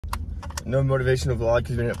No motivational vlog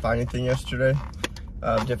because we didn't find anything yesterday.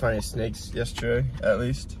 Didn't find any snakes yesterday, at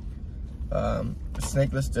least.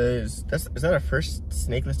 Snakeless day is that our first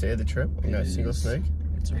snakeless day of the trip? We got a single snake.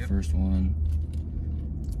 It's our first one,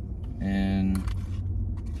 and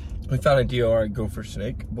we found a DOR gopher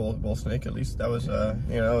snake, bull snake. At least that was that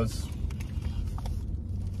was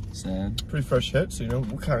sad. Pretty fresh hit, so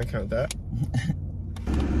we'll kind of count that.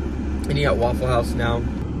 And you got Waffle House now.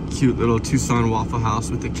 Cute little Tucson Waffle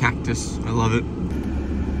House with the cactus. I love it.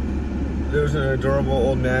 There's an adorable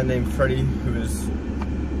old man named Freddie who is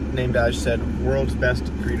name badge said world's best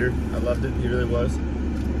greeter. I loved it. He really was.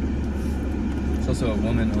 There's also a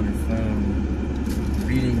woman on her phone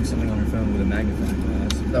reading something on her phone with a magnifying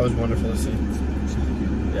glass. That was wonderful to see. Super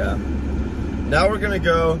cute. Yeah. Now we're gonna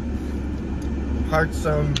go park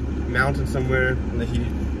some mountain somewhere in the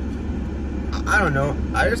heat. I don't know.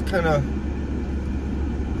 I just kind of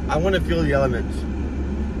I want to feel the elements.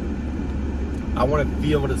 I want to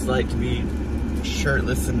feel what it's like to be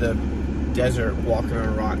shirtless in the desert walking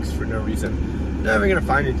on rocks for no reason. Never gonna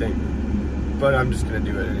find anything, but I'm just gonna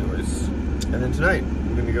do it anyways. And then tonight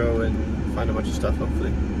we're gonna go and find a bunch of stuff,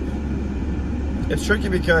 hopefully. It's tricky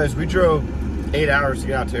because we drove 8 hours to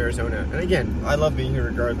get out to Arizona, and again, I love being here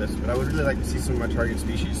regardless, but I would really like to see some of my target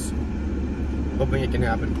species. Hoping it can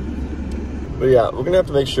happen. But yeah, we're gonna have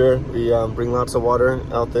to make sure we bring lots of water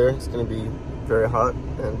out there. It's gonna be very hot,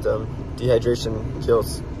 and dehydration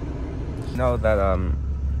kills. You know that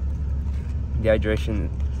dehydration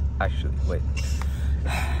actually, wait,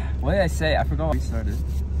 what did I say? I forgot what we started.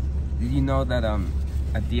 Did you know that a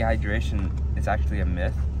dehydration is actually a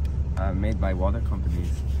myth made by water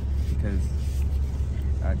companies, because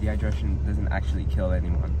dehydration doesn't actually kill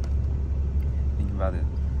anyone? Think about it.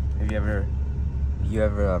 Have you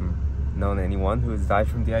ever known anyone who has died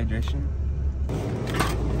from dehydration?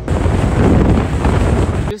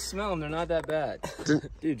 Just smell them, they're not that bad.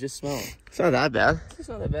 Dude, just smell them. It's not that bad. It's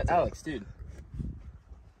not that bad. Alex, dude.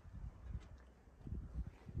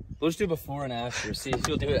 We'll just do before and after. See if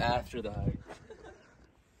you'll do it after the hike.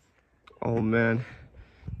 Oh man.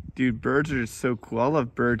 Dude, birds are just so cool. I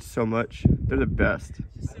love birds so much. They're the best.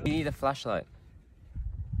 You need a flashlight.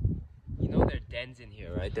 You know there are dens in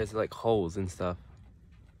here, right? There's like holes and stuff.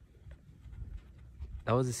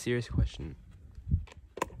 That was a serious question.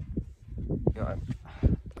 No,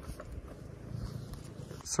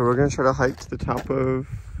 So we're gonna try to hike to the top of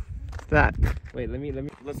that. wait, let me.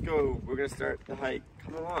 Let's go. We're gonna start the hike.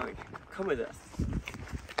 Come along. Come with us.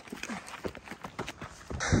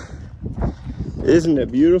 Isn't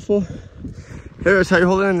it beautiful? Harris, how you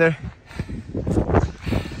holding in there?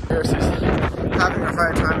 Harris is having a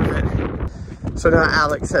hard time with it. So now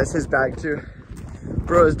Alex has his bag too.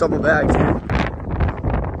 Bro is double bagged.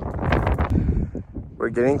 We're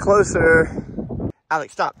getting closer.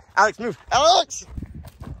 Alex, stop. Alex, move. Alex!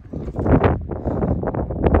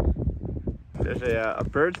 There's a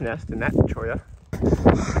bird's nest in that cholla.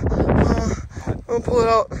 I'll pull it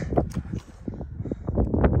out.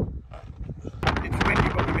 It's windy,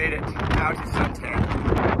 but we made it. Now it's suntan.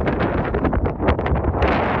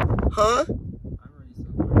 Huh?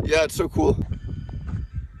 Yeah, it's so cool.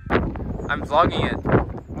 I'm vlogging it.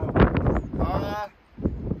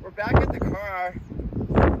 We're back at the car,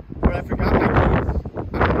 but I forgot my keys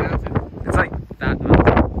on the mountain. It's like that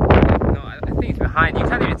mountain. No, I think it's behind. You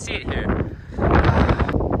can't even see it here.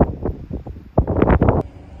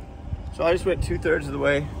 So I just went 2/3 of the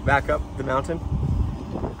way back up the mountain.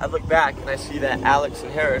 I look back and I see that Alex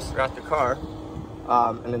and Harris are at the car,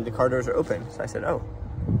 and then the car doors are open. So I said, oh,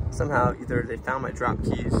 somehow either they found my dropped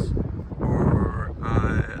keys, or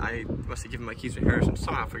I must have given my keys to Harris and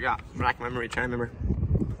somehow forgot. Rack my memory, trying to remember.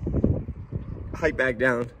 Hike back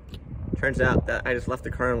down. Turns out that I just left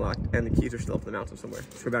the car unlocked and the keys are still up the mountain somewhere.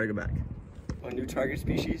 So we're about to go back. A new target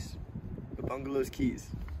species, the bungalow's keys.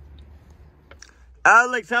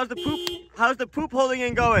 Alex, how's the poop holding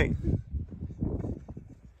and going?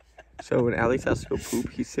 So when Alex has to go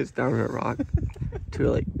poop, he sits down on a rock to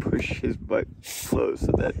like push his butt closed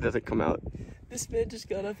so that it doesn't come out. This man just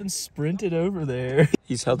got up and sprinted over there.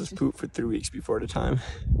 He's held his poop for 3 weeks before the time.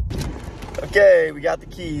 Okay, we got the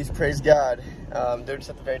keys, praise God. They're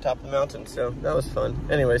just at the very top of the mountain, so that was fun.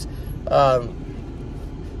 Anyways,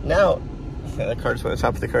 now, that car just went on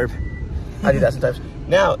top of the curb. I do that sometimes.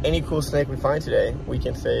 Now, any cool snake we find today, we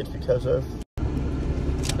can say it's because of,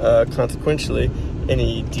 consequentially,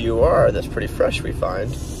 any DOR that's pretty fresh we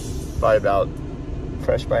find,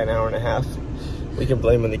 fresh by an hour and a half, we can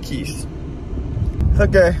blame on the keys.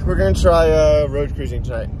 Okay, we're gonna try road cruising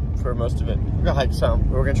tonight for most of it. We're gonna hike some,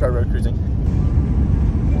 but we're gonna try road cruising.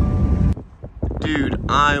 Dude,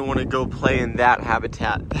 I want to go play in that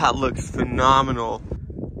habitat. That looks phenomenal.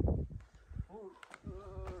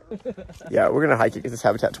 Yeah, we're gonna hike it because this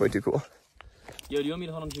habitat's way too cool. Yo, do you want me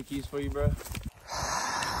to hold on to your keys for you, bro?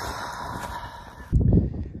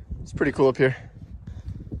 It's pretty cool up here.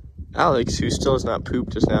 Alex, who still has not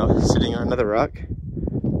pooped just now, is sitting on another rock,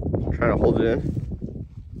 trying to hold it in.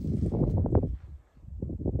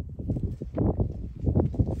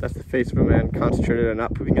 That's the face of a man concentrated on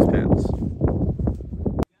not pooping his pants.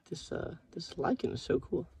 This lichen is so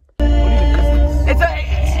cool.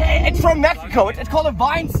 It's from Mexico. It's called a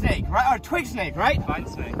vine snake, right? Or a twig snake, right? Vine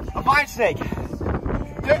snake. A vine snake.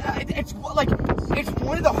 It's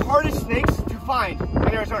one of the hardest snakes to find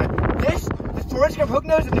in Arizona. This, the Torres Gump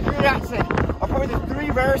hooknose, and the green rat snake are probably the 3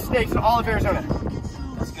 rarest snakes in all of Arizona.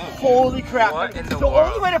 Let's go. Holy crap. What in the The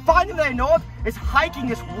world? only way to find them that I know of is hiking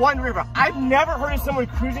this one river. I've never heard of someone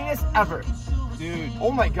cruising this ever. Dude,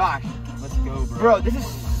 Oh my gosh. let's go, bro. Bro, this is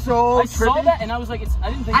so I saw trippy. that and I was like, I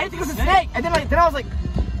didn't think it was a snake. And then I was like,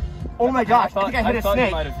 oh my gosh, I think I hit a thought snake.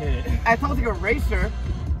 you might have hit it. I thought it was like a racer.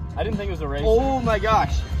 I didn't think it was a racer. Oh my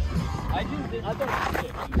gosh. I thought it was a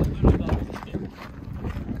stick. I literally thought it was a stick.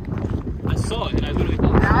 I saw it and I literally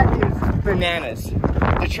thought That is bananas.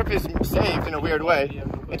 The trip is saved in a weird way.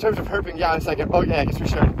 In terms of herping, yeah, in a second. Oh yeah, I guess we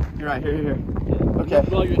should. You're right, here. Okay.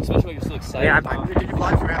 Well, especially when you're so excited. Yeah, I'm did you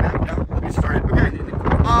vlog around that? No, we started. Okay.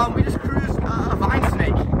 We just cruised a vine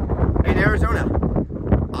snake in Arizona.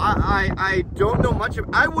 I don't know much of.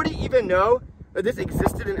 I wouldn't even know that this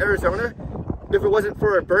existed in Arizona if it wasn't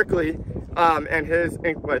for Berkeley and his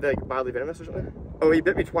what, like mildly venomous or something. Oh, he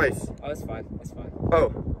bit me twice. Oh, that's fine. That's fine.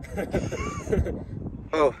 Oh.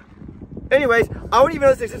 Oh. Anyways, I wouldn't even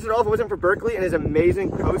know this existed at all if it wasn't for Berkeley and his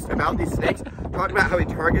amazing post about these snakes, talking about how he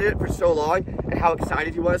targeted it for so long and how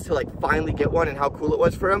excited he was to like finally get one and how cool it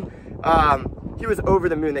was for him. He was over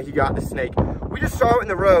the moon that he got the snake. We just saw it in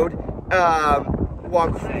the road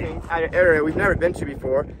while cruising at an area we've never been to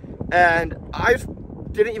before, and I just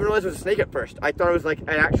didn't even realize it was a snake at first. I thought it was like an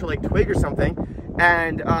actual like twig or something,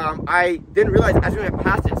 and I didn't realize as we went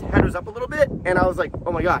past it, its head was up a little bit, and I was like,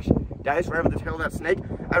 oh my gosh. I just ran over the tail of that snake.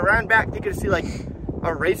 I ran back thinking to see like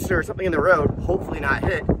a racer or something in the road, hopefully not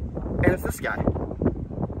hit, and it's this guy.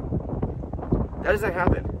 That doesn't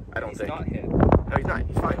happen, I don't think. He's not hit. No, he's not.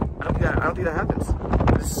 He's fine. I don't think that happens.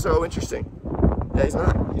 This is so interesting. Yeah, he's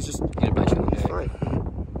not. He's just. He's fine.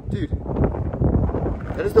 Dude,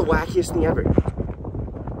 that is the wackiest thing ever.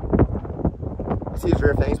 I see his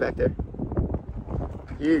rear fangs back there.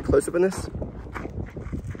 Can you get close up in this?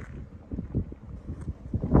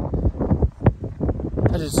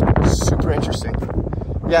 That is super interesting.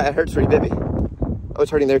 Yeah, it hurts where he bit me. Oh,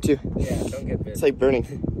 it's hurting there too. Yeah, don't get bit. It's like burning.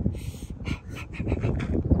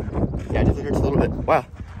 Yeah, it definitely hurts a little bit. Wow.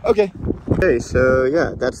 Okay. Okay, so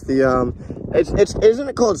yeah, that's the isn't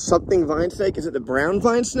it called something vine snake? Is it the brown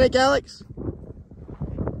vine snake, Alex?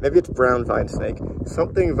 Maybe it's brown vine snake.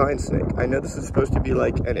 Something vine snake. I know this is supposed to be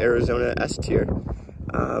like an Arizona S tier.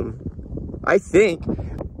 I think.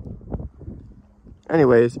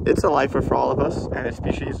 Anyways, it's a lifer for all of us, and a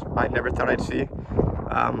species I never thought I'd see.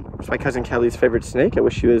 It's my cousin Kelly's favorite snake. I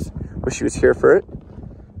wish she was here for it.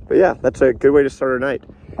 But yeah, that's a good way to start our night.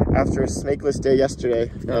 After a snakeless day yesterday,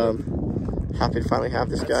 happy to finally have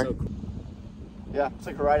this guy. So cool. Yeah, it's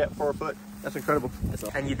like a ride at 4 foot. That's incredible. That's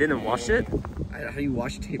awesome. And you didn't wash it? How do you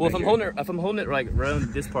wash tape? Well, if I'm holding it like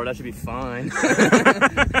around this part, that should be fine.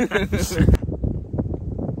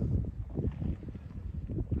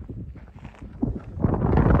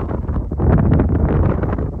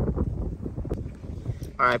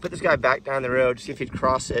 All right, put this guy back down the road to see if he'd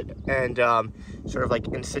cross it and sort of like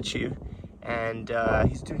in situ. And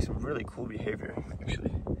he's doing some really cool behavior,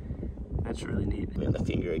 actually. That's really neat. On the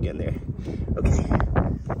finger again there. Okay.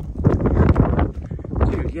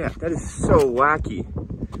 Dude, yeah, that is so wacky.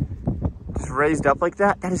 Just raised up like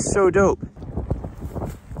that. That is so dope.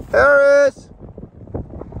 Harris!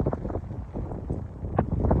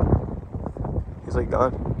 He's like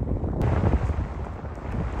gone.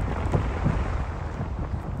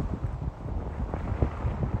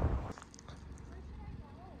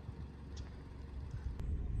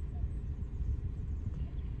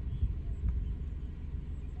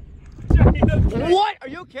 What? Are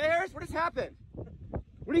you okay, Harris? What has happened?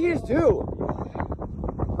 What did he just do?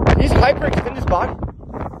 He's hyperextended his body.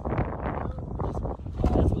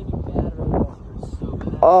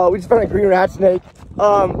 Oh, we just found a green rat snake.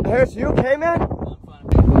 Harris, you okay, man?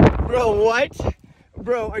 Bro, what?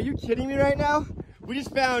 Bro, are you kidding me right now? We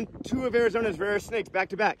just found 2 of Arizona's rarest snakes back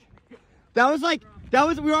to back. We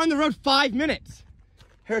were on the road 5 minutes.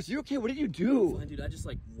 Harris, you okay? What did you do? Dude, I just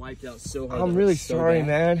like wiped out so hard. I'm really sorry,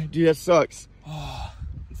 man. Dude, that sucks. Oh,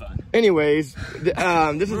 I'm fine. Anyways,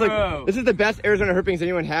 this is the best Arizona herpings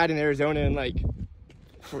anyone had in Arizona in like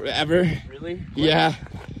forever. Really? Yeah.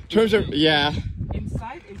 In terms of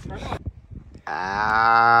Inside.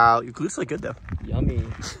 Ow, your glutes look good though. Yummy.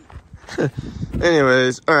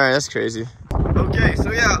 Anyways, all right, that's crazy. Okay,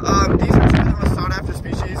 so yeah, these are two of the most sought after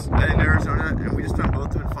species in Arizona, and we just found both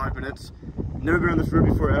of them in 5 minutes. Never been on this road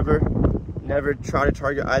before ever. Never tried to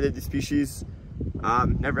target either of the species.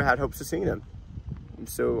 Never had hopes of seeing them.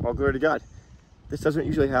 So all glory to God. This doesn't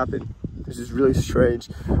usually happen. This is really strange.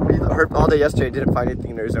 We herped all day yesterday and didn't find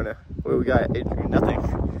anything in Arizona. What we got? Nothing.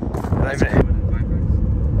 Not even.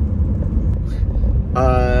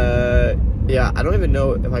 Yeah, I don't even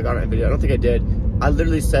know if I got it on video. I don't think I did. I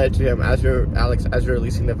literally said to him, as we were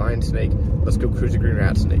releasing the vine snake, let's go cruise a green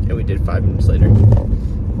rat snake, and we did 5 minutes later.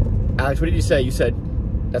 Alex, what did you say? You said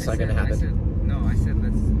that's not gonna happen. I said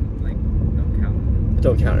let's don't count it.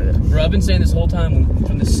 Don't count it. Bro, I've been saying this whole time,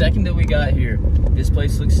 from the second that we got here, this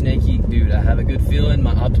place looks snaky. Dude, I have a good feeling.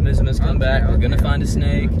 My optimism has come back. We're gonna find a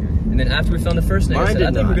snake. And then after we found the first snake, I said,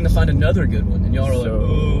 I think we're gonna find another good one. And y'all are like,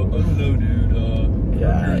 oh, I don't know, dude.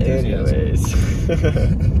 Yeah, anyways.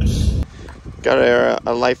 Got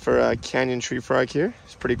a light for a canyon tree frog here.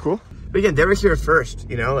 It's pretty cool. But again, they were here first,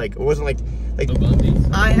 you know, like it wasn't like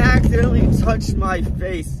I accidentally touched my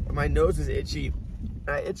face. My nose was itchy.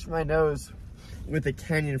 I itched my nose with a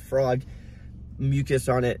canyon frog mucus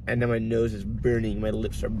on it, and now my nose is burning. My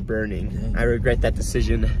lips are burning. I regret that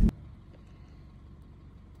decision.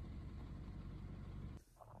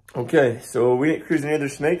 Okay, so we didn't cruise any other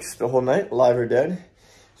snakes the whole night, live or dead.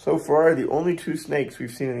 So far, the only 2 snakes we've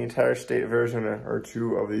seen in the entire state of Arizona are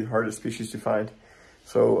 2 of the hardest species to find.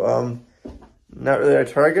 So, not really our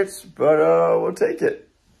targets, but we'll take it.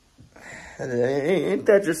 And ain't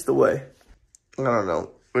that just the way? I don't know.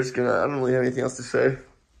 I don't really have anything else to say.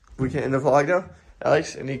 We can end the vlog now.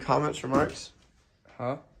 Alex, any comments, remarks?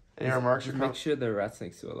 Huh? Any remarks or Make comments? sure the rat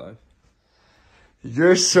snake's still alive.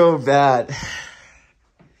 You're so bad.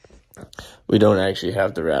 We don't actually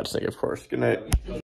have the rat snake, of course. Good night.